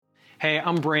Hey,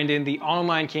 I'm Brandon, the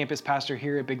online campus pastor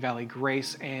here at Big Valley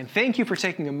Grace, and thank you for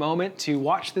taking a moment to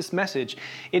watch this message.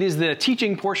 It is the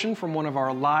teaching portion from one of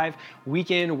our live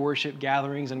weekend worship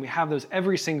gatherings, and we have those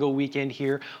every single weekend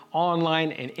here,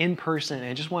 online and in person, and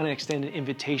I just want to extend an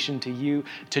invitation to you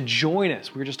to join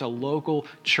us. We're just a local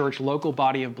church, local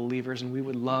body of believers, and we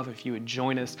would love if you would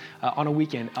join us on a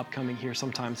weekend upcoming here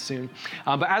sometime soon.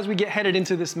 But as we get headed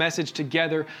into this message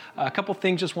together, a couple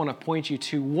things just want to point you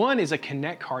to. One is a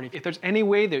Connect card. If there's any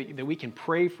way that we can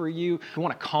pray for you, if you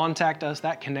want to contact us,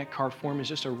 that Connect card form is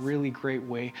just a really great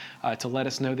way to let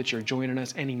us know that you're joining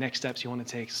us. Any next steps you want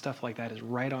to take, stuff like that is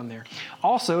right on there.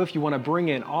 Also, if you want to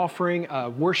bring an offering, a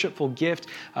worshipful gift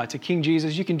to King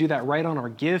Jesus, you can do that right on our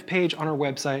Give page on our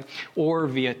website or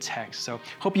via text. So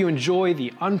hope you enjoy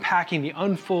the unpacking, the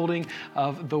unfolding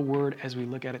of the Word as we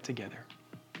look at it together.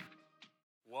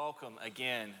 Welcome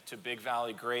again to Big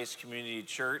Valley Grace Community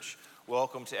Church.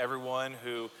 Welcome to everyone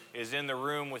who is in the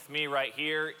room with me right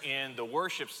here in the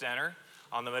worship center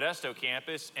on the Modesto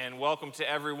campus, and welcome to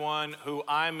everyone who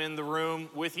I'm in the room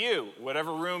with you,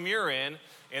 whatever room you're in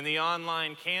the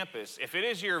online campus. If it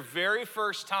is your very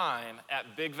first time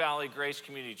at Big Valley Grace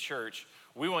Community Church,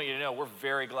 we want you to know we're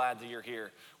very glad that you're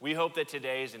here. We hope that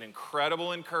today is an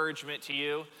incredible encouragement to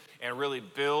you and really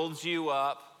builds you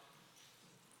up,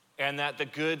 and that the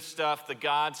good stuff, the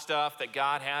God stuff that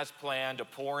God has planned to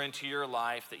pour into your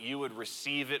life, that you would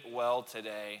receive it well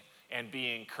today and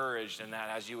be encouraged in that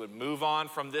as you would move on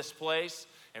from this place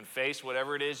and face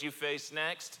whatever it is you face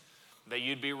next, that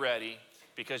you'd be ready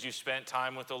because you spent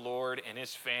time with the Lord and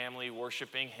His family,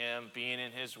 worshiping Him, being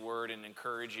in His Word, and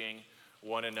encouraging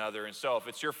one another. And so if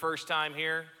it's your first time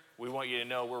here, we want you to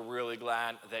know we're really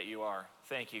glad that you are.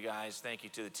 Thank you, guys. Thank you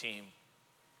to the team.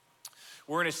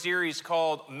 We're in a series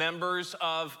called Members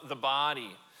of the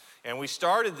Body. And we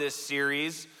started this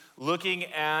series looking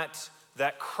at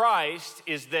that Christ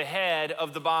is the head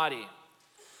of the body,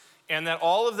 and that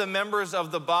all of the members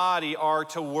of the body are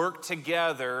to work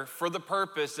together for the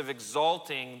purpose of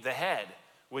exalting the head,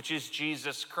 which is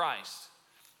Jesus Christ.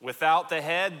 Without the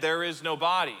head, there is no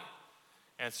body.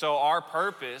 And so our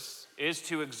purpose is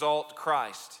to exalt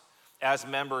Christ as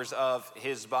members of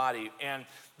His body. And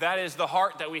that is the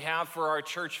heart that we have for our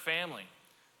church family,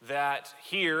 that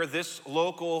here, this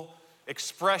local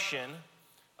expression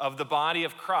of the body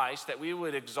of Christ, that we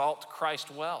would exalt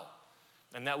Christ well,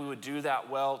 and that we would do that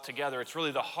well together. It's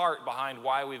really the heart behind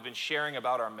why we've been sharing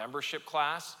about our membership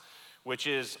class, which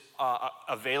is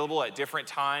available at different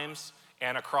times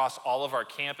and across all of our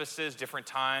campuses, different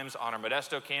times on our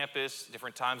Modesto campus,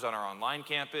 different times on our online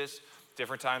campus,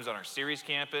 different times on our series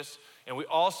campus. And we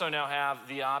also now have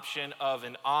the option of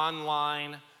an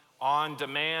online,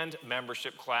 on-demand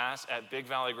membership class at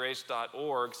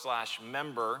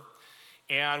bigvalleygrace.org/member.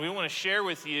 And we want to share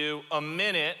with you a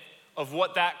minute of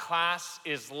what that class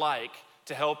is like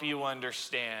to help you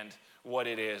understand what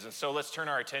it is. And so let's turn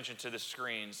our attention to the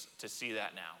screens to see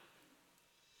that now.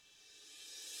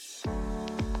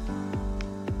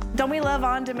 Don't we love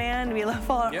on-demand? We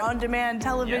love on-demand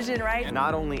television, right? And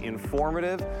not only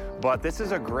informative, but this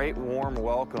is a great warm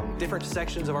welcome. Different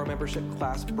sections of our membership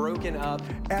class broken up.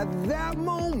 At that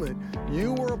moment,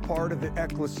 you were a part of the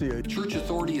ecclesia. Church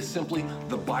authority is simply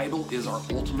the Bible is our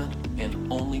ultimate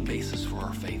and only basis for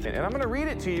our faith. And I'm going to read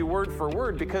it to you word for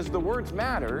word because the words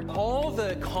matter. All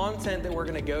the content that we're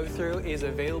going to go through is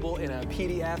available in a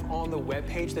PDF on the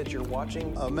webpage that you're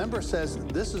watching. A member says,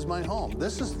 this is my home.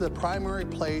 This is the primary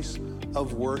place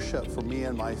of worship for me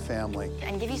and my family.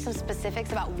 And give you some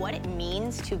specifics about what it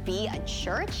means to be a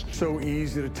church. So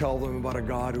easy to tell them about a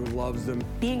God who loves them.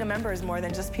 Being a member is more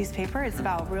than just a piece of paper. It's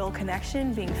about real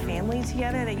connection, being family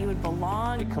together, that you would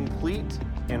belong. A complete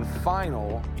and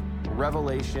final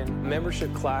revelation.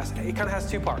 Membership class, it kind of has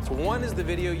two parts. One is the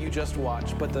video you just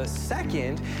watched, but the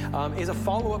second is a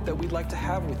follow-up that we'd like to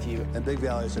have with you. And Big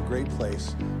Valley is a great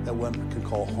place that one can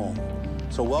call home.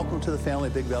 So welcome to the family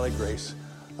of Big Valley Grace.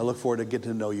 I look forward to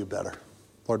getting to know you better.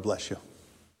 Lord bless you.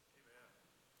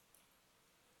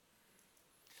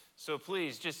 So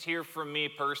please just hear from me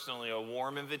personally a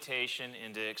warm invitation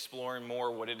into exploring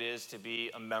more what it is to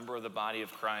be a member of the body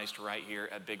of Christ right here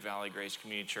at Big Valley Grace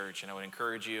Community Church. And I would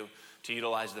encourage you to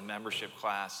utilize the membership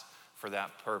class for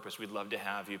that purpose. We'd love to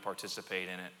have you participate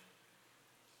in it.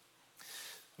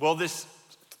 Well, this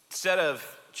set of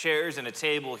chairs and a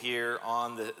table here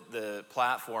on the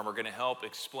platform are going to help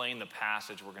explain the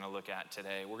passage we're going to look at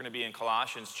today. We're going to be in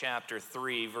Colossians chapter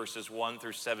 3, verses 1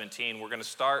 through 17. We're going to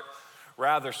start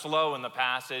rather slow in the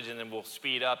passage, and then we'll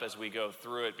speed up as we go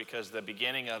through it because the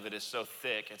beginning of it is so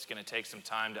thick, it's going to take some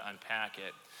time to unpack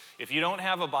it. If you don't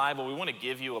have a Bible, we want to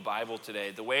give you a Bible today.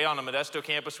 The way on the Modesto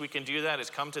campus we can do that is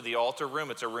come to the altar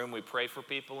room. It's a room we pray for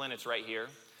people in. It's right here.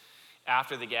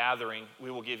 After the gathering,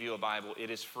 we will give you a Bible. It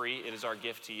is free. It is our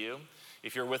gift to you.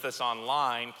 If you're with us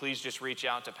online, please just reach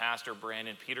out to Pastor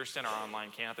Brandon Peterson, our online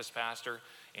campus pastor,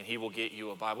 and he will get you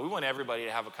a Bible. We want everybody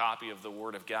to have a copy of the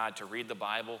Word of God, to read the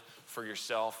Bible for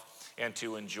yourself and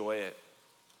to enjoy it.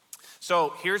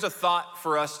 So here's a thought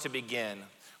for us to begin.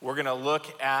 We're going to look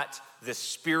at the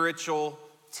spiritual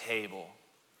table.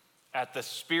 At the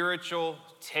spiritual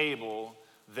table,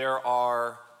 there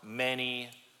are many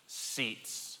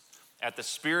seats. At the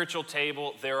spiritual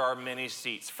table, there are many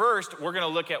seats. First, we're going to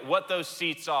look at what those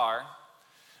seats are.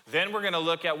 Then we're going to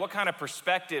look at what kind of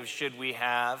perspective should we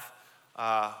have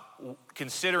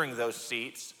considering those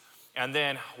seats. And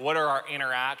then what are our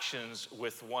interactions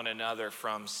with one another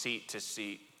from seat to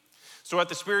seat. So at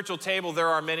the spiritual table, there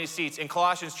are many seats. In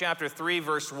Colossians chapter 3,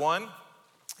 verse 1,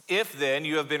 if then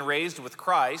you have been raised with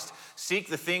Christ, seek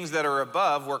the things that are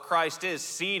above where Christ is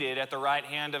seated at the right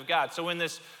hand of God. So in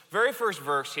this very first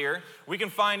verse here, we can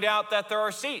find out that there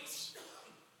are seats.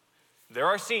 There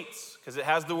are seats because it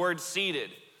has the word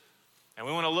seated. And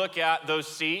we want to look at those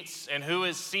seats and who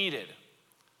is seated.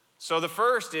 So the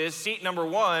first is, seat number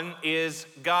one is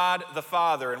God the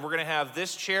Father. And we're going to have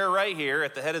this chair right here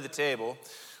at the head of the table.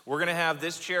 We're going to have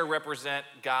this chair represent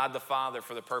God the Father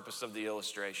for the purpose of the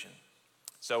illustration.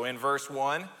 So in verse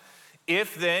 1,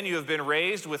 if then you have been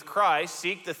raised with Christ,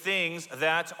 seek the things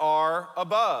that are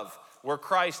above, where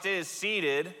Christ is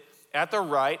seated at the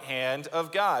right hand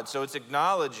of God. So it's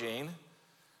acknowledging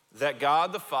that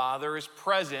God the Father is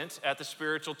present at the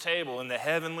spiritual table, in the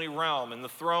heavenly realm, in the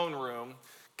throne room.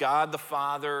 God the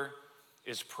Father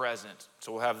is present.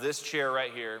 So we'll have this chair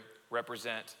right here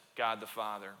represent God the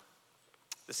Father.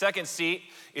 The second seat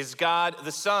is God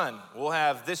the Son. We'll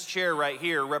have this chair right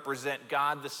here represent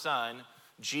God the Son,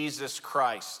 Jesus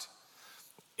Christ.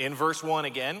 In verse 1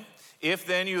 again, if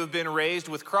then you have been raised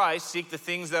with Christ, seek the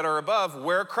things that are above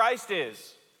where Christ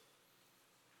is.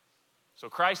 So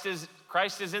Christ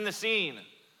is in the scene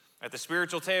at the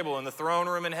spiritual table in the throne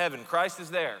room in heaven. Christ is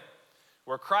there.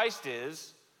 Where Christ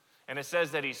is, and it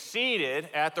says that he's seated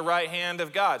at the right hand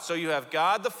of God. So you have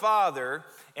God the Father,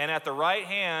 and at the right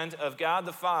hand of God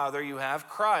the Father, you have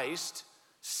Christ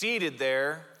seated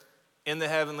there in the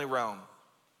heavenly realm.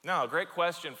 Now, a great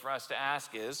question for us to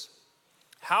ask is,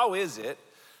 how is it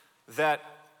that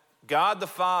God the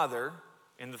Father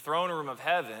in the throne room of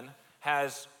heaven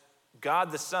has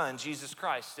God the Son, Jesus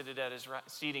Christ, seated at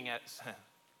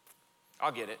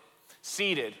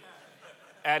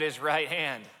his right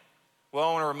hand? Well,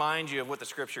 I want to remind you of what the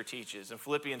scripture teaches. In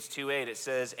Philippians 2:8, it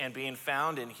says, and being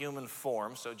found in human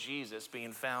form, so Jesus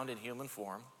being found in human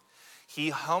form, he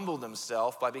humbled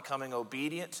himself by becoming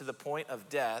obedient to the point of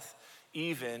death,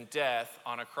 even death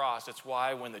on a cross. It's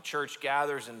why when the church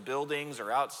gathers in buildings or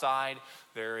outside,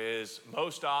 there is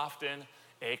most often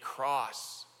a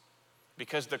cross.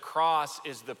 Because the cross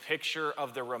is the picture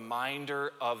of the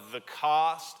reminder of the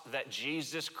cost that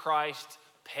Jesus Christ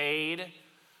paid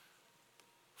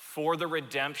for the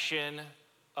redemption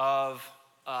of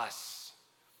us.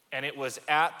 And it was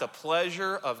at the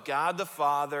pleasure of God the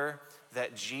Father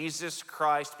that Jesus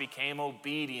Christ became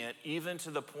obedient, even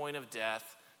to the point of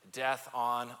death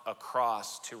on a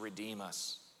cross to redeem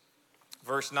us.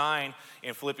 Verse 9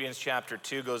 in Philippians chapter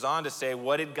 2 goes on to say,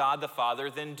 what did God the Father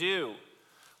then do?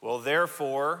 Well,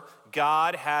 therefore,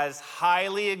 God has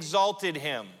highly exalted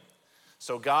him.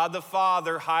 So God the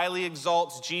Father highly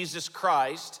exalts Jesus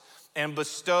Christ and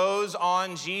bestows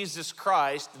on Jesus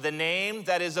Christ the name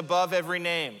that is above every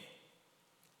name.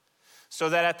 So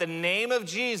that at the name of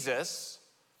Jesus,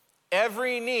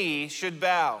 every knee should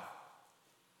bow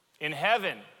in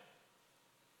heaven,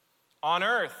 on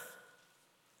earth,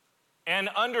 and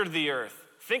under the earth.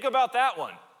 Think about that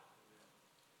one.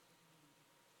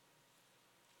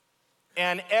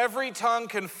 And every tongue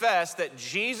confess that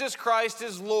Jesus Christ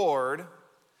is Lord,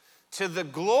 to the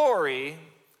glory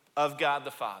of God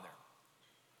the Father.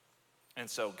 And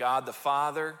so God the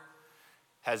Father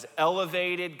has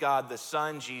elevated God the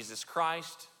Son, Jesus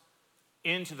Christ,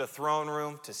 into the throne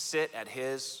room to sit at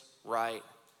his right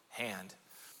hand.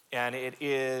 And it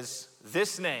is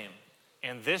this name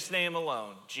and this name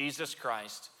alone, Jesus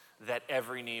Christ, that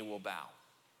every knee will bow.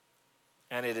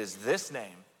 And it is this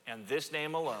name and this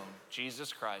name alone,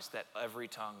 Jesus Christ, that every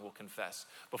tongue will confess.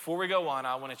 Before we go on,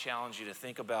 I want to challenge you to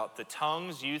think about the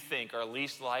tongues you think are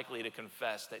least likely to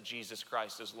confess that Jesus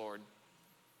Christ is Lord.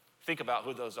 Think about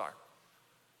who those are.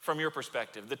 From your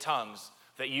perspective, the tongues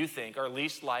that you think are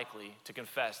least likely to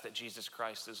confess that Jesus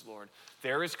Christ is Lord.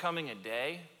 There is coming a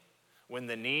day when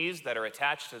the knees that are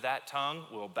attached to that tongue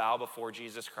will bow before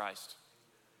Jesus Christ.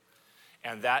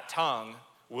 And that tongue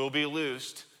will be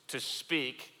loosed to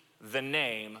speak the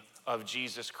name of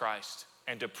Jesus Christ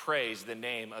and to praise the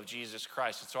name of Jesus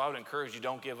Christ. And so I would encourage you,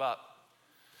 don't give up.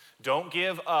 Don't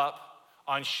give up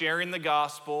on sharing the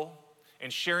gospel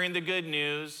and sharing the good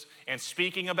news and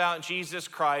speaking about Jesus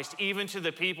Christ, even to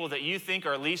the people that you think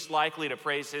are least likely to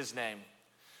praise his name.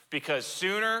 Because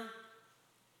sooner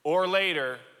or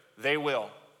later, they will.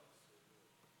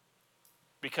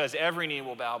 Because every knee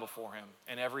will bow before him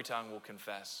and every tongue will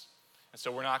confess. And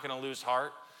so we're not going to lose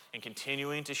heart in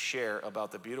continuing to share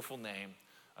about the beautiful name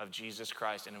of Jesus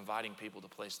Christ and inviting people to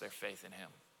place their faith in him.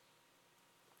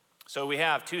 So we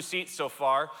have 2 seats so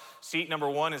far. Seat number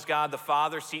 1 is God the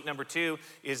Father. Seat number 2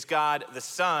 is God the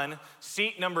Son.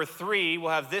 Seat number 3, we'll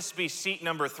have this be seat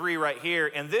number 3 right here.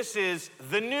 And this is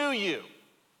the new you.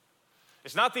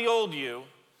 It's not the old you.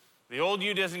 The old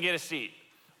you doesn't get a seat.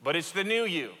 But it's the new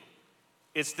you.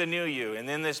 It's the new you. And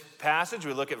in this passage,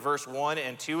 we look at verse 1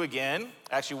 and 2 again.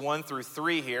 Actually, 1 through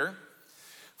 3 here.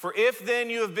 For if then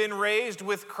you have been raised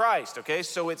with Christ, okay,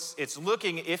 so it's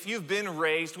looking if you've been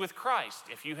raised with Christ,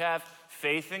 if you have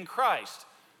faith in Christ,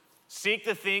 seek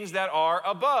the things that are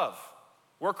above,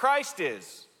 where Christ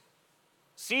is,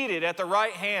 seated at the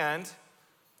right hand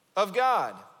of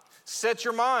God. Set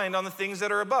your mind on the things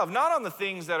that are above, not on the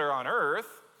things that are on earth,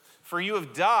 for you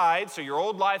have died, so your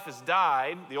old life has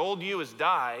died, the old you has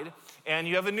died, and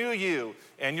you have a new you,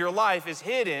 and your life is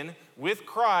hidden with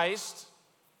Christ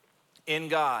in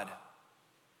God.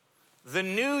 The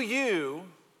new you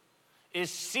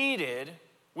is seated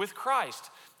with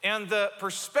Christ. And the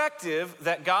perspective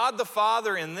that God the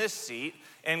Father in this seat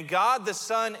and God the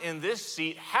Son in this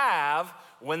seat have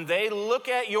when they look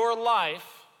at your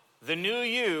life, the new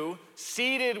you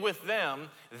seated with them,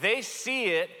 they see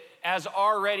it as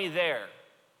already there.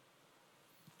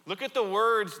 Look at the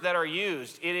words that are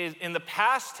used. It is in the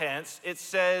past tense, it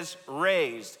says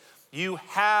raised. You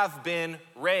have been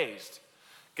raised.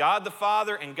 God the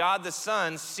Father and God the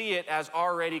Son see it as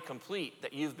already complete,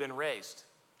 that you've been raised.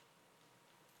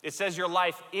 It says your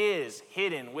life is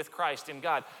hidden with Christ in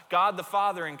God. God the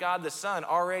Father and God the Son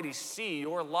already see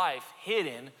your life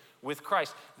hidden with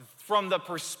Christ. From the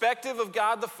perspective of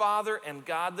God the Father and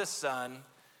God the Son,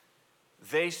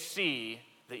 they see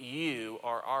that you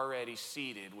are already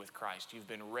seated with Christ. You've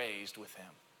been raised with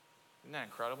him. Isn't that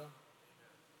incredible?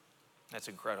 That's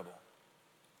incredible.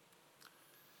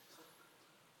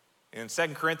 In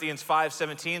 2 Corinthians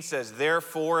 5:17 says,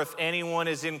 therefore, if anyone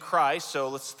is in Christ, so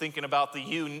let's thinking about the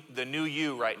new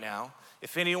you right now.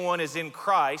 If anyone is in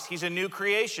Christ, he's a new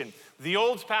creation. The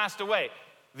old's passed away.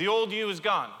 The old you is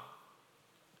gone.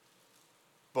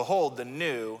 Behold, the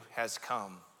new has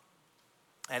come.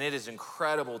 And it is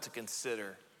incredible to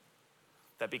consider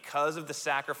that because of the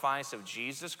sacrifice of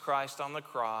Jesus Christ on the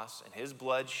cross and his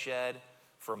blood shed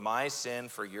for my sin,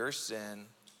 for your sin,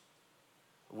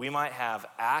 we might have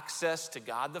access to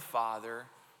God the Father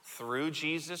through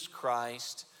Jesus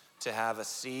Christ to have a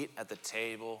seat at the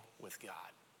table with God.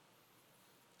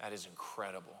 That is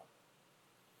incredible.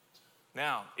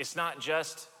 Now, it's not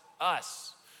just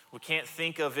us. We can't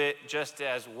think of it just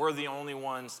as we're the only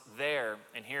ones there,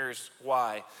 and here's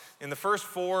why. In the first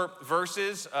 4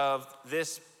 verses of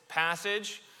this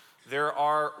passage, there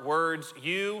are words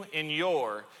you and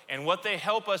your, and what they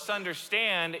help us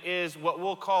understand is what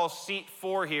we'll call seat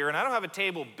 4 here. And I don't have a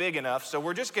table big enough, so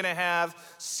we're just going to have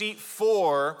seat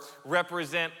 4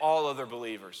 represent all other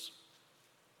believers.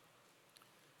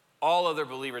 All other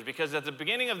believers, because at the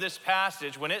beginning of this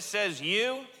passage, when it says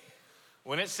you,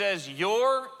 when it says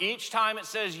your, each time it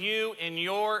says you and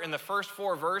your in the first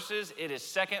 4 verses, it is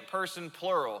second person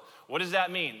plural. What does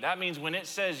that mean? That means when it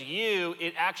says you,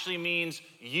 it actually means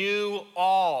you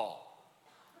all.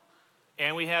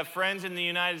 And we have friends in the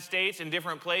United States in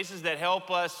different places that help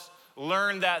us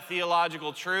learn that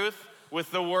theological truth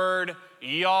with the word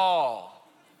y'all.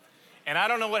 And I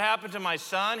don't know what happened to my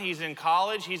son. He's in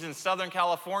college, he's in Southern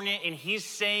California, and he's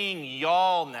saying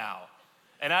y'all now.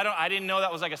 And I didn't know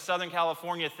that was like a Southern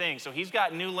California thing. So he's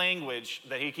got new language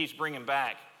that he keeps bringing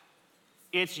back.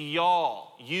 It's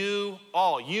y'all, you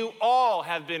all. You all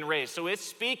have been raised. So it's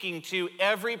speaking to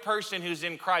every person who's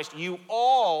in Christ. You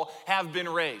all have been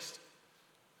raised.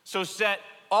 So set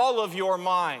all of your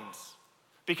minds,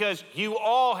 because you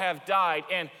all have died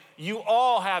and you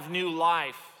all have new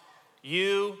life.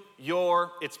 You,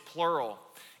 your, it's plural.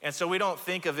 And so we don't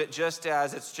think of it just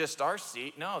as it's just our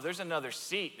seat. No, there's another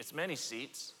seat. It's many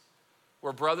seats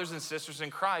where brothers and sisters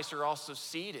in Christ are also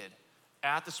seated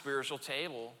at the spiritual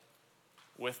table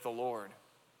with the Lord.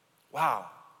 Wow.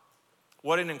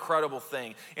 What an incredible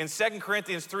thing. In 2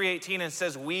 Corinthians 3:18, it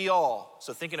says, we all,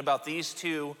 so thinking about these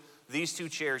two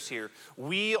chairs here,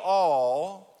 we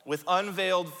all, with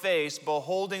unveiled face,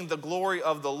 beholding the glory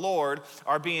of the Lord,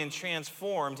 are being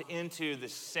transformed into the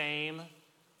same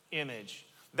image.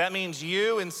 That means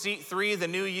you in seat 3, the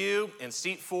new you, in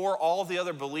seat 4, all of the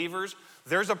other believers,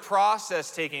 there's a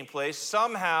process taking place.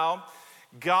 Somehow,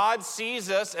 God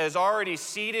sees us as already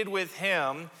seated with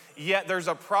him, yet there's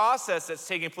a process that's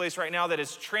taking place right now that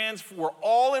is we're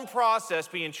all in process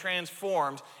being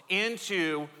transformed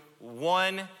into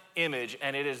one image,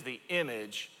 and it is the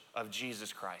image of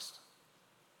Jesus Christ.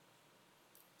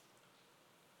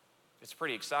 It's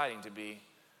pretty exciting to be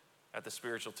at the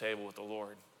spiritual table with the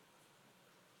Lord.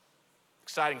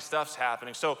 Exciting stuff's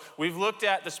happening. So we've looked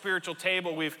at the spiritual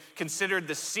table. We've considered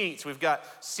the seats. We've got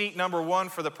seat number 1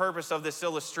 for the purpose of this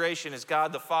illustration is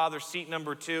God the Father. Seat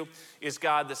number 2 is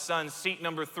God the Son. Seat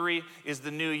number 3 is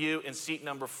the new you. And seat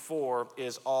number 4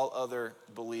 is all other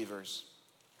believers.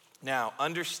 Now,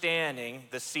 understanding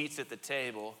the seats at the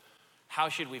table, how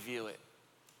should we view it?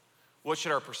 What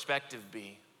should our perspective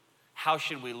be? How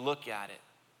should we look at it?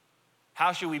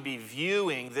 How should we be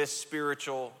viewing this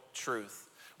spiritual truth?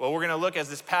 Well, we're going to look as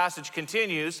this passage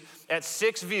continues at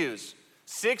 6 views.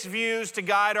 6 views to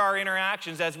guide our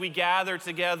interactions as we gather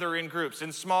together in groups,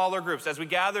 in smaller groups, as we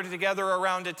gather together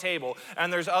around a table,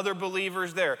 and there's other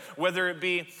believers there, whether it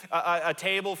be a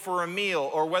table for a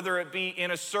meal or whether it be in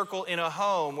a circle in a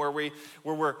home where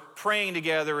we're praying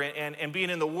together and being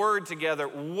in the Word together.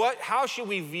 How should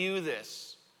we view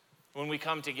this when we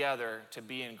come together to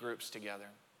be in groups together?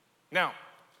 Now,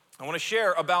 I want to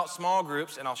share about small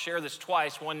groups, and I'll share this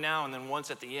twice, one now and then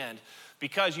once at the end,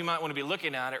 because you might want to be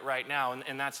looking at it right now,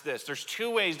 and that's this. There's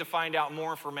 2 ways to find out more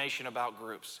information about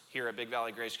groups here at Big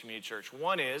Valley Grace Community Church.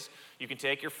 One is you can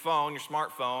take your phone, your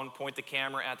smartphone, point the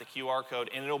camera at the QR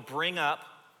code, and it'll bring up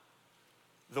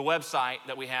the website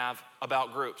that we have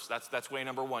about groups. That's way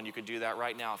number 1. You could do that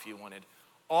right now if you wanted.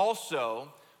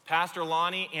 Also, Pastor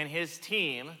Lonnie and his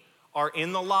team are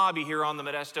in the lobby here on the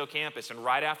Modesto campus. And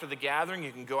right after the gathering,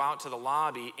 you can go out to the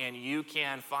lobby and you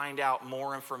can find out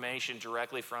more information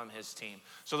directly from his team.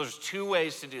 So there's 2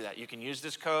 ways to do that. You can use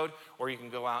this code or you can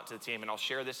go out to the team. And I'll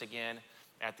share this again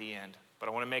at the end. But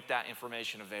I want to make that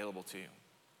information available to you.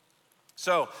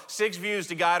 So 6 views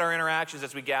to guide our interactions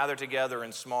as we gather together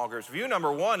in small groups. View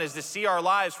number 1 is to see our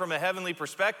lives from a heavenly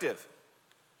perspective.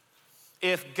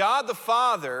 If God the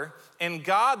Father and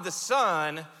God the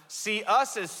Son see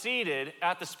us as seated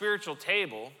at the spiritual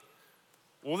table,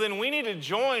 well, then we need to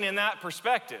join in that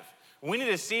perspective. We need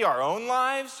to see our own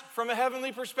lives from a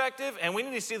heavenly perspective, and we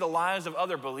need to see the lives of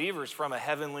other believers from a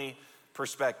heavenly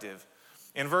perspective.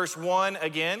 In verse 1,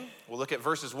 again, we'll look at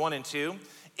verses 1 and 2.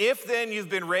 If then you've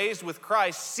been raised with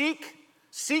Christ, seek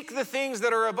the things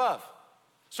that are above.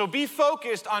 So be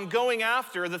focused on going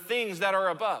after the things that are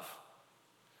above,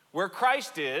 where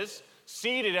Christ is,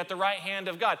 seated at the right hand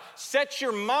of God. Set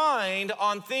your mind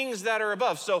on things that are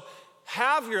above. So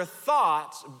have your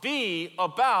thoughts be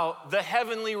about the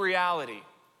heavenly reality,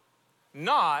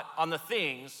 not on the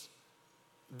things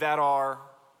that are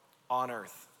on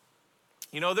earth.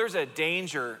 You know, there's a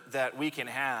danger that we can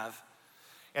have,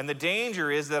 and the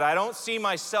danger is that I don't see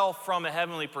myself from a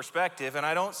heavenly perspective, and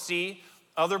I don't see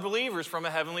other believers from a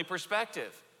heavenly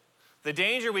perspective. The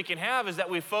danger we can have is that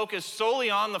we focus solely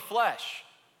on the flesh,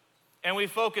 and we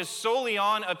focus solely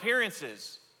on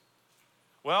appearances.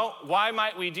 Well, why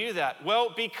might we do that?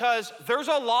 Well, because there's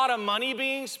a lot of money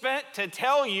being spent to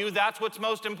tell you that's what's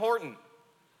most important.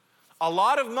 A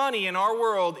lot of money in our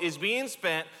world is being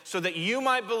spent so that you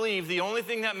might believe the only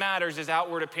thing that matters is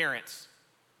outward appearance.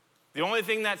 The only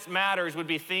thing that matters would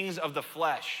be things of the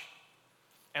flesh.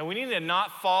 And we need to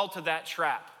not fall to that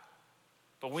trap,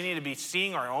 but we need to be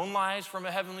seeing our own lives from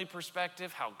a heavenly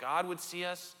perspective, how God would see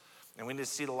us. And we need to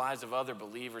see the lives of other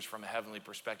believers from a heavenly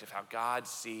perspective, how God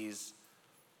sees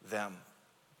them.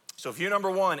 So view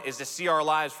number 1 is to see our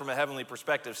lives from a heavenly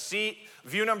perspective.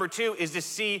 View number 2 is to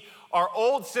see our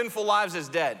old sinful lives as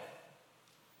dead.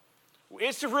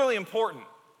 It's really important.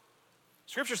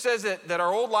 Scripture says that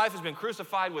our old life has been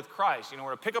crucified with Christ. You know,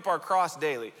 we're to pick up our cross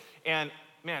daily. And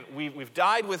man, we've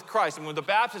died with Christ. And with the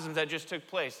baptisms that just took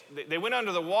place, they went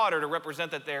under the water to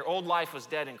represent that their old life was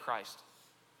dead in Christ.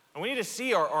 And we need to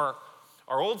see our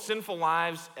old sinful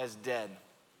lives as dead.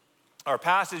 Our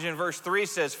passage in verse 3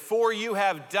 says, "For you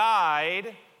have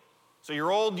died," so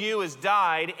your old you has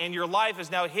died, "and your life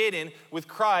is now hidden with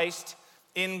Christ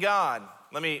in God."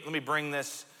 Let me bring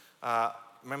this, let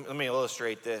me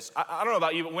illustrate this. I don't know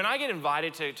about you, but when I get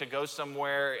invited to go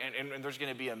somewhere and there's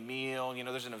going to be a meal, you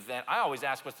know, there's an event, I always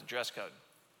ask what's the dress code.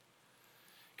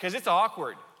 Because it's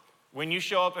awkward. When you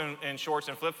show up in shorts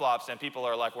and flip-flops and people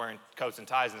are like wearing coats and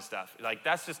ties and stuff, like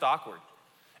that's just awkward.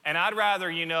 And I'd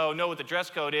rather, know what the dress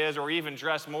code is or even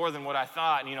dress more than what I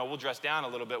thought. And, we'll dress down a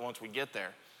little bit once we get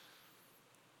there.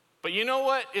 But you know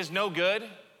what is no good?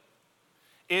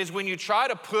 Is when you try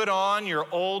to put on your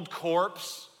old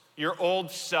corpse, your old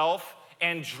self,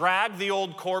 and drag the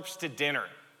old corpse to dinner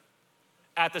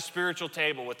at the spiritual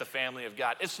table with the family of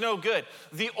God. It's no good.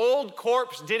 The old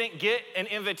corpse didn't get an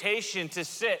invitation to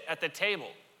sit at the table.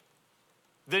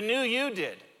 The new you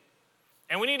did.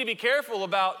 And we need to be careful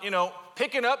about,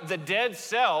 picking up the dead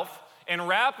self and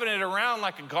wrapping it around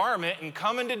like a garment and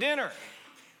coming to dinner.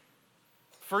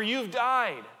 For you've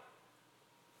died,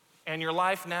 and your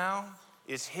life now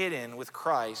is hidden with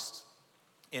Christ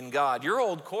in God. Your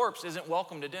old corpse isn't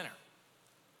welcome to dinner.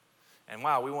 And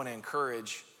wow, we want to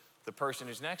encourage the person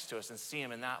who's next to us and see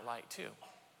him in that light too.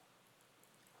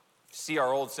 See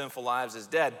our old sinful lives as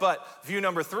dead. But view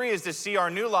number 3 is to see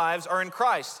our new lives are in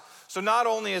Christ. So not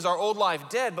only is our old life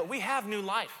dead, but we have new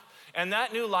life. And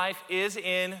that new life is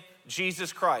in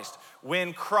Jesus Christ.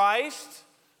 When Christ,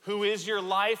 who is your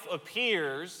life,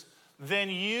 appears, then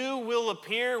you will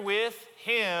appear with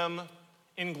him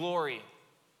in glory.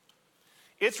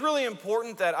 It's really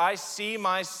important that I see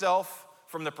myself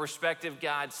from the perspective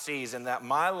God sees, and that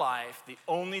my life, the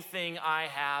only thing I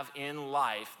have in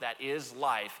life that is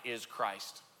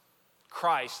Christ.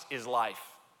 Christ is life.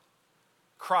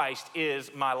 Christ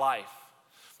is my life.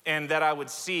 And that I would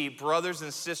see brothers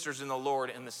and sisters in the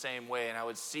Lord in the same way, and I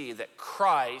would see that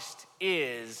Christ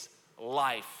is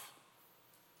life.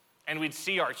 And we'd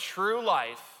see our true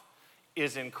life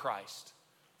is in Christ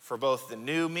for both the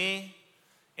new me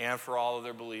and for all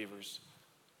other believers.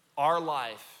 Our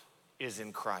life is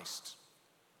in Christ.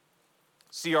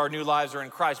 See, our new lives are in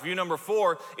Christ. View number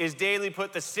 4 is daily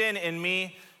put the sin in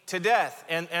me to death.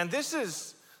 And this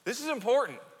is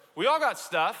important. We all got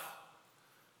stuff.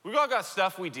 We all got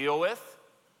stuff we deal with.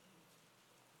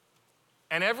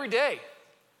 And every day,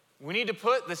 we need to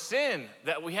put the sin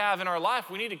that we have in our life,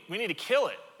 we need to kill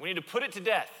it. We need to put it to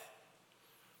death.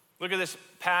 Look at this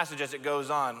passage as it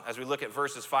goes on, as we look at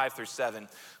verses 5 through 7.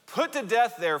 Put to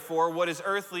death, therefore, what is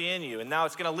earthly in you. And now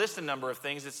it's going to list a number of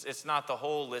things. It's not the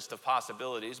whole list of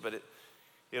possibilities, but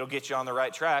it'll get you on the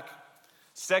right track.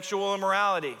 Sexual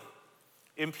immorality,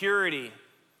 impurity,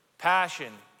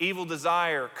 passion, evil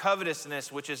desire,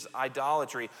 covetousness, which is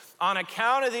idolatry. On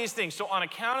account of these things, so on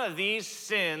account of these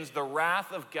sins, the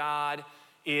wrath of God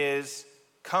is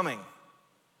coming.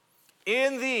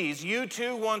 In these, you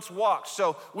too once walked.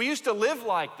 So we used to live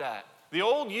like that. The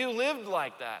old you lived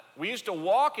like that. We used to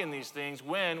walk in these things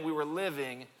when we were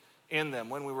living in them,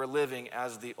 when we were living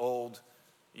as the old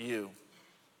you.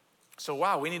 So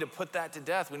wow, we need to put that to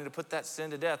death. We need to put that sin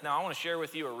to death. Now I want to share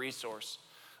with you a resource,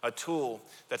 a tool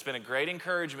that's been a great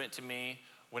encouragement to me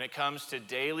when it comes to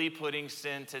daily putting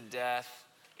sin to death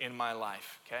in my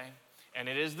life, okay? And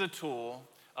it is the tool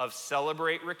of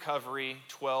Celebrate Recovery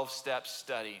 12-Step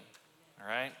Study. All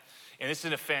right? And this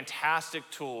is a fantastic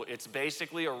tool. It's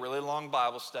basically a really long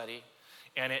Bible study,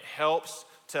 and it helps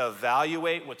to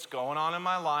evaluate what's going on in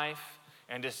my life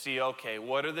and to see, okay,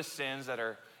 what are the sins that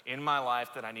are in my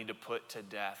life that I need to put to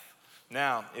death?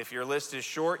 Now, if your list is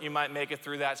short, you might make it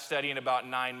through that study in about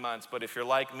 9 months. But if you're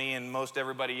like me and most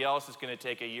everybody else, it's going to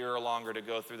take a year or longer to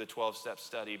go through the 12-step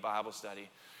study, Bible study.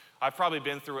 I've probably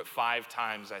been through it 5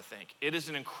 times, I think. It is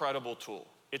an incredible tool.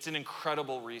 It's an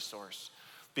incredible resource.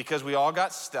 Because we all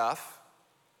got stuff,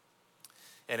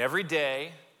 and every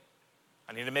day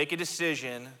I need to make a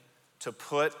decision to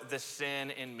put the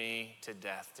sin in me to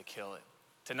death, to kill it,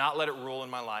 to not let it rule in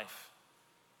my life,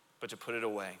 but to put it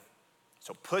away.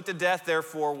 So put to death,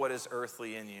 therefore, what is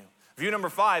earthly in you. View number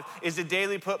 5 is to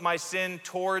daily put my sin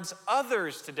towards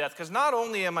others to death, because not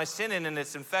only am I sinning and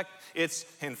it's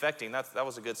infecting, that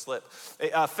was a good slip,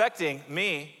 affecting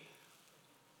me.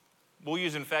 We'll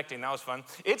use infecting, that was fun.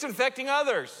 It's infecting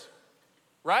others,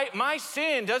 right? My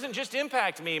sin doesn't just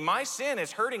impact me. My sin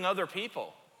is hurting other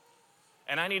people.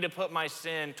 And I need to put my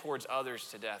sin towards others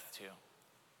to death too.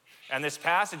 And this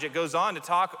passage, it goes on to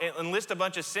talk and list a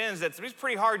bunch of sins. It's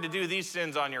pretty hard to do these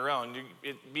sins on your own.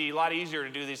 It'd be a lot easier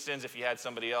to do these sins if you had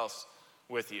somebody else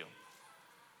with you.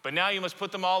 But now you must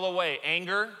put them all away.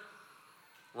 Anger,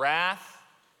 wrath,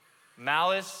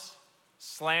 malice,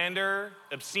 slander,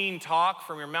 obscene talk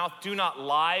from your mouth. Do not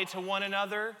lie to one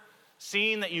another,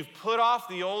 seeing that you've put off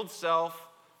the old self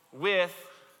with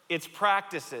its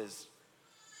practices.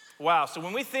 Wow, so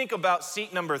when we think about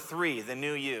seat number 3, the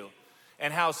new you,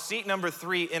 and how seat number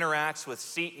 3 interacts with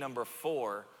seat number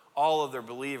 4, all other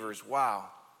believers, wow.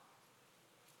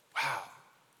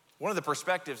 One of the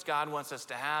perspectives God wants us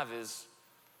to have is,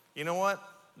 you know what?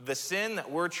 the sin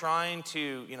that we're trying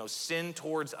to, sin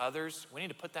towards others, we need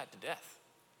to put that to death.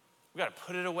 We got to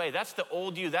put it away. That's the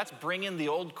old you. That's bringing the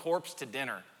old corpse to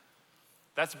dinner.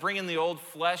 That's bringing the old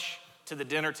flesh to the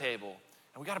dinner table.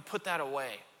 And we got to put that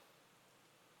away.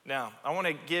 Now, I want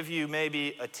to give you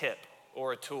maybe a tip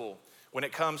or a tool when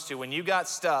it comes to when you got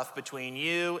stuff between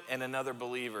you and another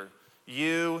believer,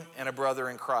 you and a brother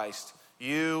in Christ,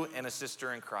 you and a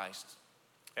sister in Christ.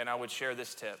 And I would share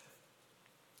this tip.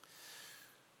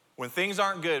 When things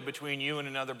aren't good between you and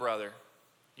another brother,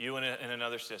 you and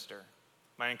another sister,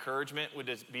 my encouragement would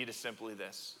be to simply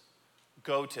this: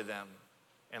 go to them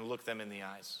and look them in the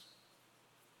eyes.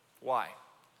 Why?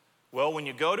 Well, when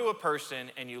you go to a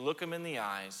person and you look them in the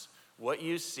eyes, what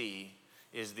you see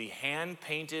is the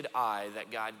hand-painted eye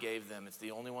that God gave them. It's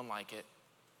the only one like it.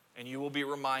 And you will be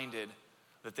reminded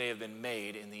that they have been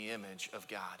made in the image of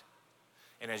God.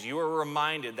 And as you are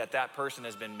reminded that that person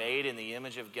has been made in the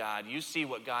image of God, you see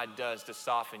what God does to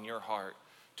soften your heart,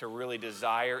 to really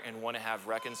desire and want to have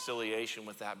reconciliation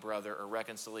with that brother or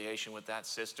reconciliation with that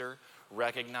sister,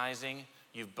 recognizing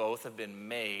you both have been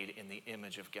made in the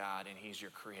image of God and He's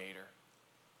your creator.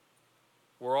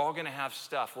 We're all going to have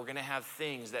stuff. We're going to have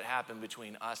things that happen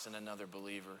between us and another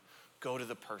believer. Go to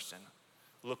the person.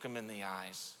 Look them in the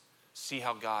eyes. See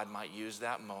how God might use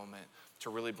that moment to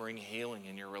really bring healing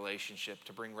in your relationship,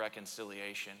 to bring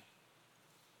reconciliation.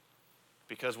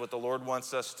 Because what the Lord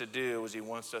wants us to do is He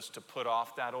wants us to put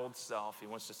off that old self. He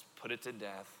wants us to put it to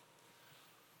death.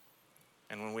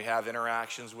 And when we have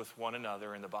interactions with one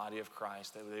another in the body of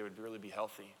Christ, that they would really be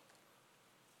healthy.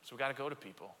 So we've got to go to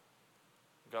people.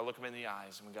 We've got to look them in the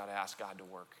eyes, and we've got to ask God to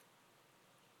work.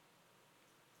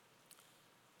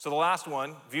 So the last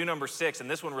one, view number 6, and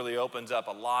this one really opens up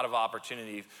a lot of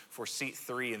opportunity for seat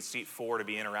 3 and seat 4 to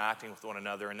be interacting with one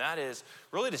another, and that is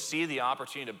really to see the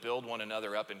opportunity to build one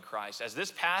another up in Christ. As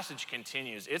this passage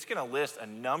continues, it's going to list a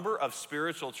number of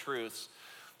spiritual truths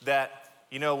that,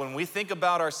 when we think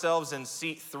about ourselves in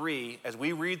seat 3, as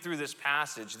we read through this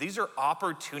passage, these are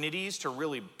opportunities to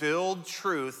really build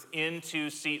truth into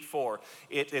seat 4.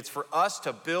 It's for us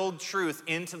to build truth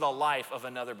into the life of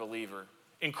another believer.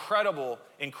 Incredible,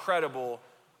 incredible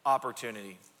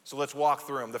opportunity. So let's walk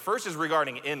through them. The first is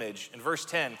regarding image. In verse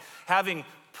 10, having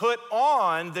put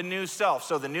on the new self,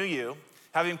 so the new you,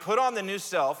 having put on the new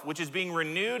self, which is being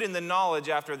renewed in the knowledge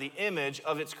after the image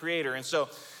of its creator. And so,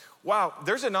 wow,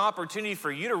 there's an opportunity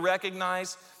for you to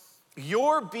recognize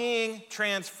you're being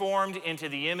transformed into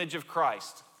the image of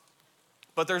Christ.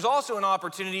 But there's also an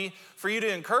opportunity for you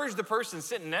to encourage the person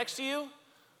sitting next to you.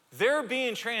 They're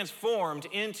being transformed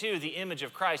into the image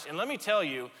of Christ. And let me tell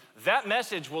you, that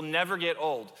message will never get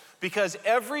old, because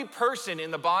every person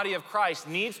in the body of Christ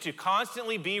needs to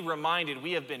constantly be reminded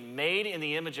we have been made in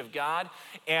the image of God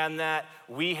and that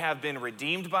we have been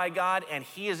redeemed by God, and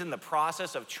He is in the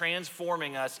process of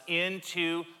transforming us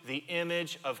into the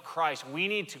image of Christ. We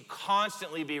need to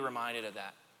constantly be reminded of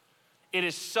that. It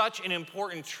is such an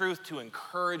important truth to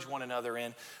encourage one another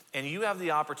in. And you have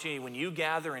the opportunity, when you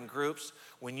gather in groups,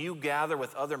 when you gather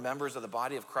with other members of the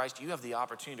body of Christ, you have the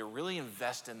opportunity to really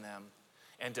invest in them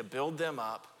and to build them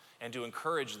up and to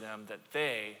encourage them that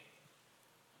they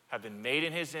have been made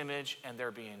in His image and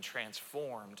they're being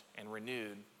transformed and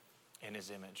renewed in His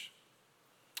image.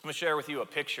 I'm going to share with you a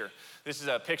picture. This is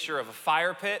a picture of a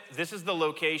fire pit. This is the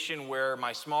location where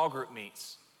my small group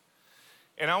meets.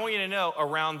 And I want you to know,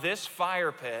 around this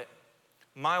fire pit,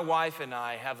 my wife and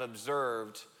I have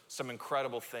observed some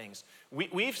incredible things.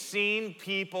 We've seen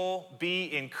people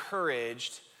be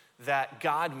encouraged that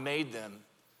God made them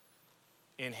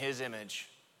in His image.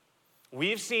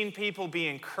 We've seen people be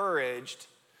encouraged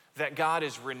that God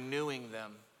is renewing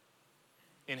them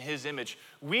in His image.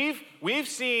 We've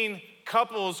seen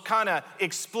couples kind of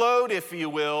explode, if you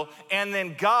will, and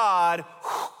then God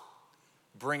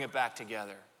bring it back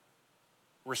together.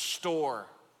 Restore,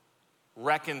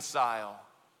 reconcile,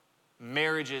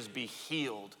 marriages be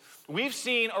healed. We've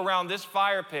seen around this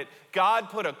fire pit, God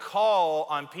put a call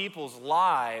on people's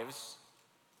lives,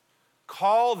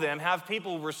 call them, have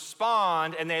people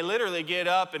respond, and they literally get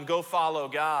up and go follow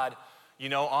God,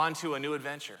 onto a new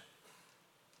adventure.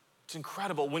 It's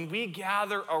incredible. When we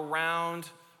gather around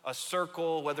a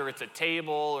circle, whether it's a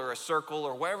table or a circle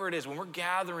or wherever it is, when we're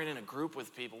gathering in a group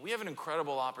with people, we have an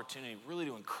incredible opportunity really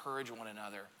to encourage one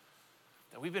another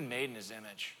that we've been made in His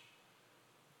image.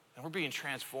 And we're being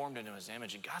transformed into His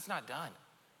image. And God's not done.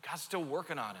 God's still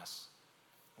working on us.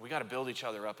 We got to build each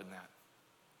other up in that.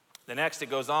 The next,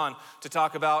 it goes on to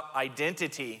talk about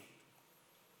identity.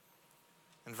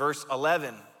 In verse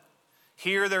 11,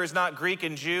 Here there is not Greek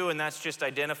and Jew, and that's just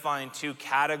identifying two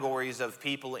categories of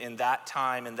people in that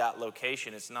time and that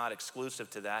location. It's not exclusive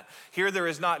to that. Here there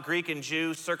is not Greek and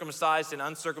Jew, circumcised and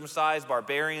uncircumcised,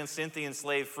 barbarian, Scythian,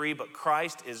 slave free, but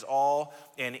Christ is all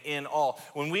and in all.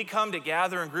 When we come to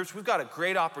gather in groups, we've got a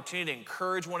great opportunity to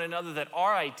encourage one another that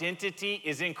our identity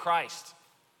is in Christ.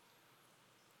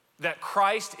 That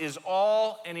Christ is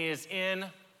all and he is in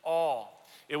all.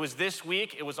 It was this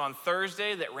week, it was on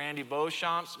Thursday that Randy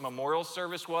Beauchamp's memorial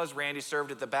service was. Randy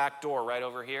served at the back door right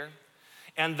over here.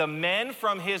 And the men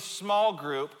from his small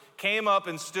group came up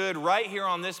and stood right here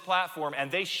on this platform,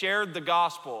 and they shared the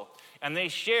gospel. And they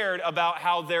shared about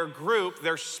how their group,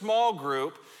 their small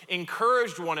group,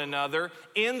 encouraged one another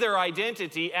in their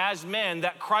identity as men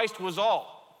that Christ was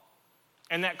all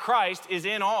and that Christ is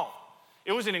in all.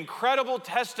 It was an incredible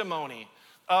testimony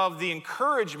of the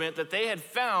encouragement that they had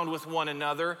found with one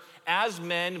another as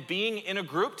men being in a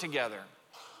group together.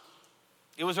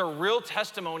 It was a real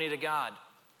testimony to God.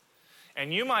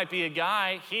 And you might be a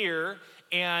guy here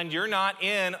and you're not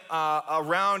in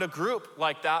around a group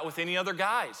like that with any other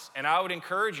guys. And I would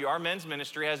encourage you, our men's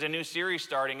ministry has a new series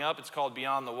starting up. It's called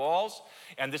Beyond the Walls.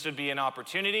 And this would be an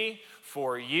opportunity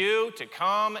for you to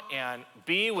come and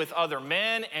be with other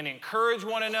men and encourage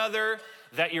one another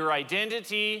that your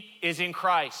identity is in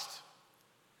Christ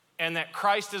and that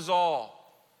Christ is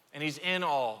all and he's in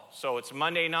all. So it's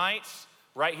Monday nights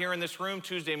right here in this room,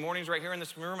 Tuesday mornings right here in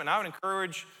this room, and I would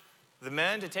encourage the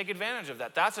men to take advantage of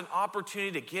that. That's an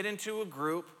opportunity to get into a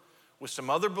group with some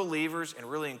other believers and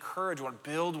really encourage one,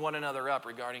 build one another up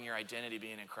regarding your identity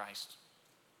being in Christ.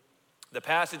 The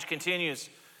passage continues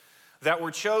that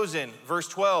we're chosen. Verse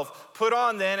 12, put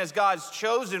on then as God's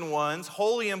chosen ones,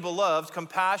 holy and beloved,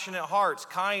 compassionate hearts,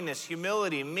 kindness,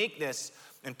 humility, meekness,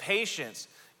 and patience.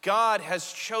 God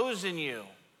has chosen you.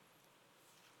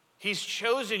 He's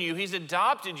chosen you. He's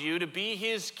adopted you to be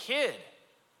his kid.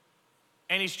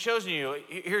 And he's chosen you.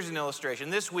 Here's an illustration.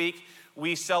 This week,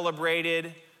 we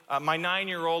celebrated, my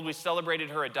 9-year-old, we celebrated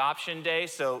her adoption day.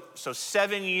 So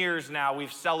 7 years now,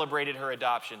 we've celebrated her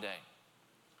adoption day.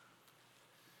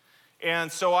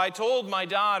 And so I told my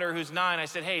daughter, who's 9, I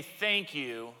said, hey, thank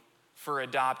you for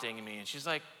adopting me. And she's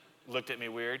like, looked at me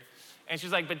weird. And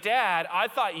she's like, but Dad, I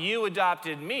thought you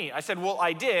adopted me. I said, well,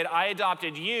 I did. I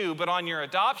adopted you, but on your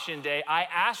adoption day, I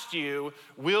asked you,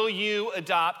 will you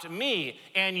adopt me?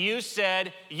 And you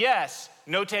said, yes,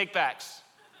 no takebacks.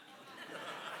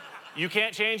 You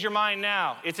can't change your mind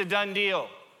now. It's a done deal.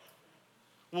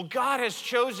 Well, God has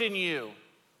chosen you.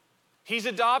 He's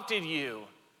adopted you.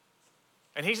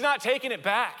 And he's not taking it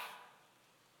back.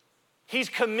 He's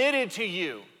committed to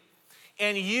you.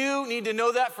 And you need to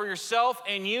know that for yourself,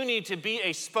 and you need to be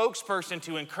a spokesperson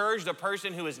to encourage the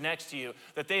person who is next to you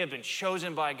that they have been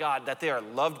chosen by God, that they are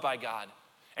loved by God,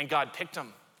 and God picked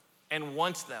them and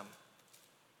wants them.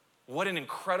 What an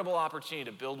incredible opportunity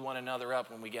to build one another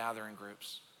up when we gather in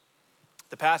groups.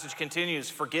 The passage continues,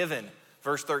 forgiven.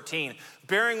 Verse 13,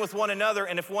 bearing with one another,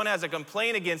 and if one has a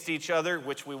complaint against each other,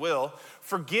 which we will,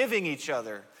 forgiving each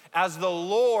other. As the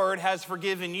Lord has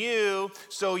forgiven you,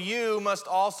 so you must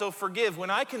also forgive.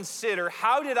 When I consider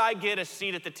how did I get a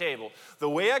seat at the table? The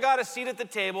way I got a seat at the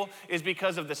table is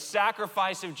because of the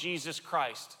sacrifice of Jesus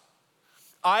Christ.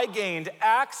 I gained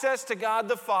access to God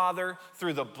the Father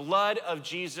through the blood of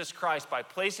Jesus Christ by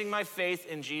placing my faith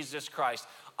in Jesus Christ.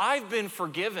 I've been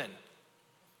forgiven.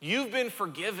 You've been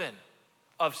forgiven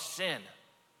of sin.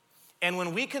 And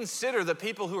when we consider the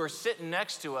people who are sitting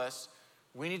next to us,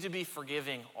 we need to be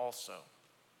forgiving also.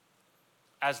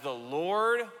 As the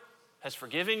Lord has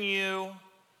forgiven you,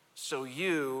 so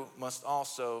you must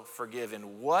also forgive.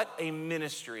 And what a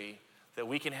ministry that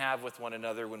we can have with one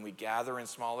another when we gather in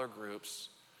smaller groups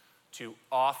to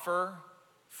offer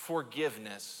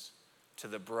forgiveness to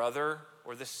the brother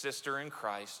or the sister in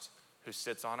Christ who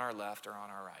sits on our left or on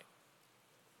our right.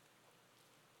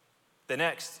 The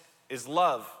next is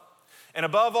love. And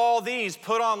above all these,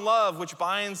 put on love, which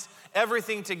binds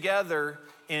everything together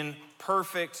in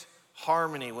perfect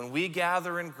harmony. When we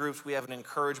gather in groups, we have an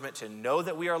encouragement to know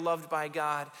that we are loved by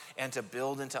God and to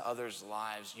build into others'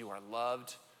 lives. You are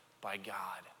loved by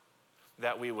God.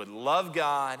 That we would love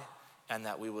God and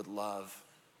that we would love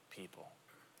people.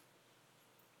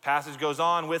 Passage goes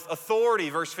on with authority,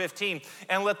 verse 15.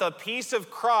 And let the peace of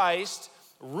Christ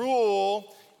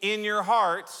rule in your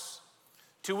hearts,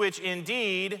 to which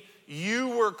indeed you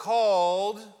were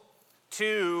called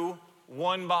to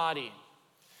one body.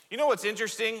 You know what's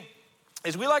interesting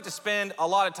is we like to spend a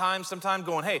lot of time sometimes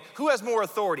going, hey, who has more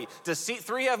authority? Does seat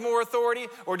 3 have more authority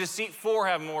or does seat 4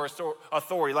 have more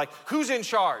authority? Like, who's in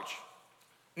charge?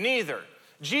 Neither.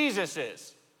 Jesus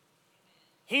is.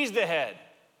 He's the head.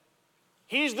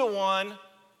 He's the one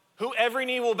who every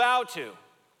knee will bow to.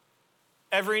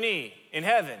 Every knee in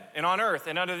heaven and on earth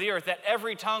and under the earth, that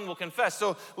every tongue will confess.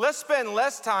 So let's spend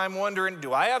less time wondering,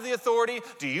 do I have the authority?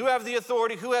 Do you have the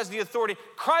authority? Who has the authority?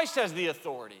 Christ has the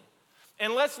authority.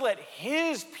 And let's let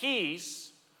his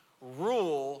peace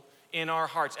rule in our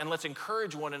hearts. And let's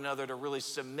encourage one another to really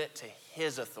submit to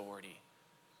his authority.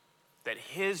 That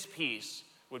his peace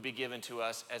would be given to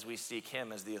us as we seek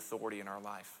him as the authority in our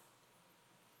life.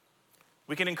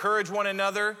 We can encourage one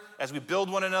another as we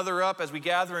build one another up, as we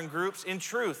gather in groups in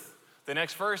truth. The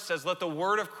next verse says, let the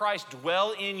word of Christ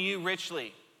dwell in you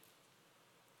richly.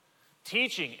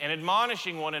 Teaching and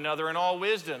admonishing one another in all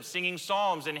wisdom, singing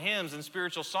psalms and hymns and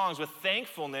spiritual songs with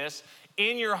thankfulness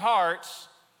in your hearts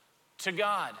to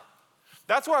God.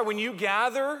 That's why when you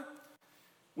gather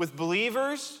with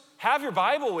believers, have your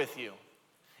Bible with you.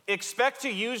 Expect to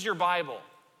use your Bible.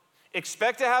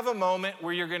 Expect to have a moment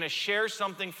where you're going to share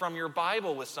something from your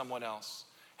Bible with someone else.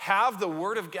 Have the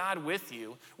Word of God with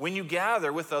you when you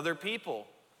gather with other people.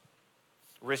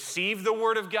 Receive the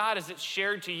Word of God as it's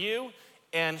shared to you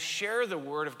and share the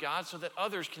Word of God so that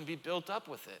others can be built up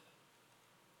with it.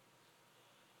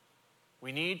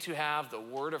 We need to have the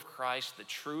Word of Christ, the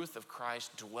truth of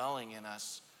Christ dwelling in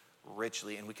us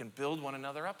richly, and we can build one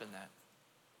another up in that.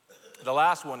 The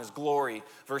last one is glory,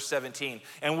 verse 17.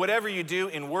 And whatever you do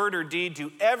in word or deed,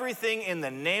 do everything in the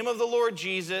name of the Lord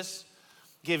Jesus,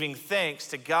 giving thanks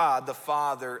to God the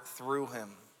Father through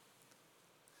him.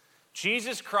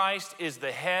 Jesus Christ is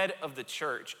the head of the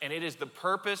church, and it is the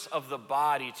purpose of the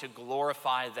body to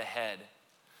glorify the head.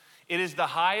 It is the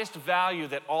highest value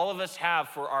that all of us have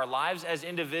for our lives as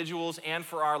individuals and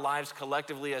for our lives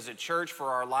collectively as a church, for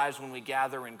our lives when we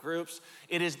gather in groups.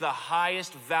 It is the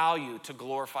highest value to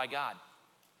glorify God,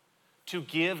 to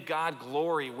give God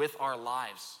glory with our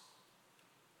lives.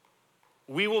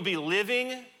 We will be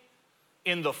living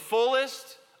in the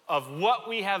fullest of what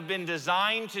we have been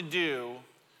designed to do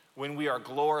when we are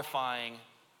glorifying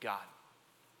God.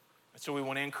 So we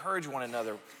want to encourage one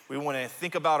another. We want to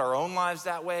think about our own lives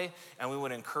that way, and we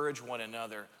want to encourage one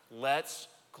another. Let's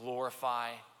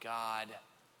glorify God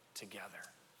together.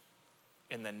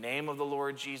 In the name of the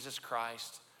Lord Jesus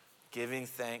Christ, giving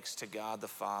thanks to God the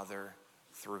Father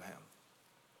through him.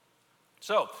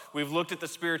 So we've looked at the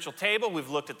spiritual table. We've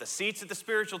looked at the seats at the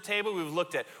spiritual table. We've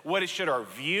looked at what should our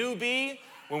view be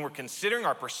when we're considering,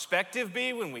 our perspective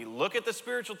be when we look at the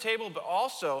spiritual table, but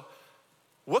also,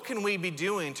 what can we be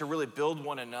doing to really build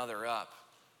one another up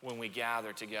when we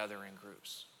gather together in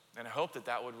groups? And I hope that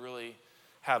that would really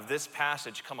have this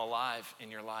passage come alive in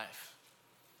your life.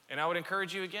 And I would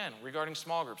encourage you again, regarding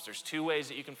small groups, there's 2 ways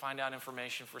that you can find out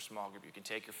information for small group. You can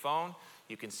take your phone,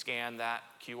 you can scan that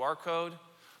QR code,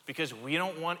 because we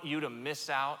don't want you to miss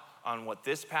out on what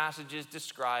this passage is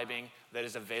describing that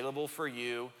is available for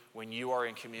you when you are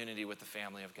in community with the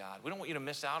family of God. We don't want you to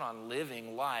miss out on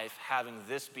living life, having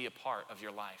this be a part of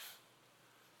your life.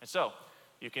 And so,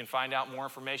 you can find out more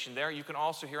information there. You can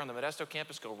also, here on the Modesto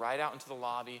campus, go right out into the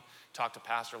lobby, talk to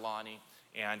Pastor Lonnie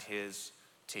and his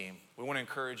team. We want to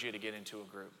encourage you to get into a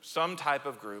group, some type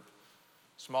of group,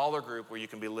 smaller group where you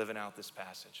can be living out this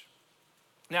passage.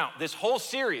 Now, this whole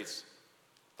series,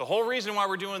 the whole reason why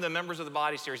we're doing the Members of the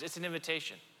Body series, it's an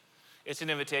invitation. It's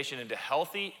an invitation into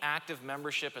healthy, active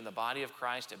membership in the body of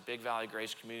Christ at Big Valley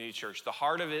Grace Community Church. The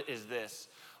heart of it is this: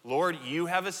 Lord, you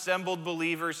have assembled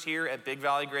believers here at Big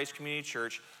Valley Grace Community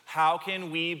Church. How can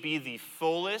we be the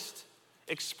fullest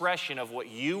expression of what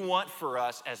you want for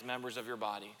us as members of your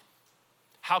body?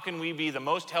 How can we be the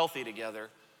most healthy together?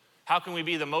 How can we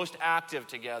be the most active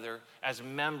together as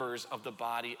members of the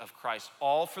body of Christ?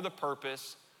 All for the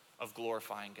purpose of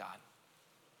glorifying God.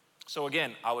 So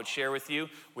again, I would share with you,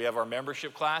 we have our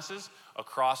membership classes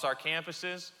across our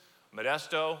campuses,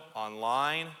 Modesto,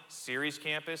 online, Ceres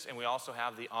campus, and we also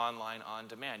have the online on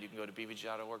demand. You can go to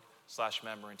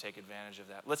bbg.org/member and take advantage of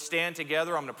that. Let's stand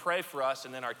together. I'm going to pray for us,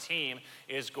 and then our team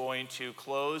is going to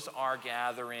close our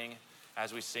gathering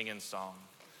as we sing in song.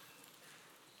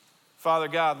 Father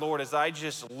God, Lord, as I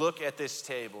just look at this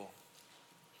table,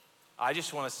 I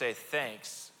just want to say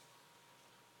thanks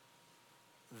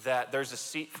that there's a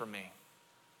seat for me.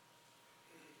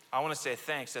 I want to say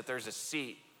thanks that there's a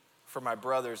seat for my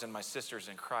brothers and my sisters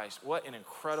in Christ. What an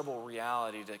incredible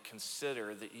reality to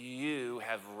consider that you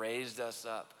have raised us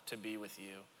up to be with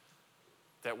you,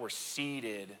 that we're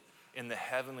seated in the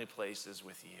heavenly places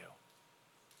with you.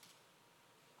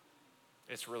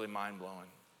 It's really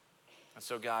mind-blowing. And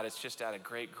so, God, it's just out of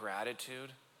great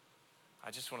gratitude,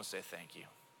 I just want to say thank you.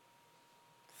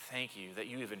 Thank you that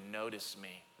you even notice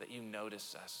me, that you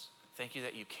notice us. Thank you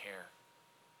that you care.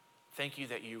 Thank you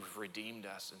that you've redeemed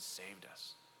us and saved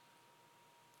us.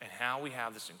 and how we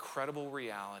have this incredible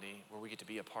reality where we get to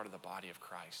be a part of the body of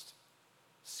Christ,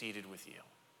 seated with you.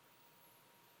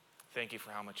 Thank you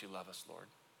for how much you love us, Lord.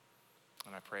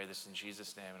 And I pray this in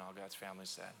Jesus' name, and all God's family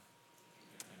said,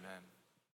 amen.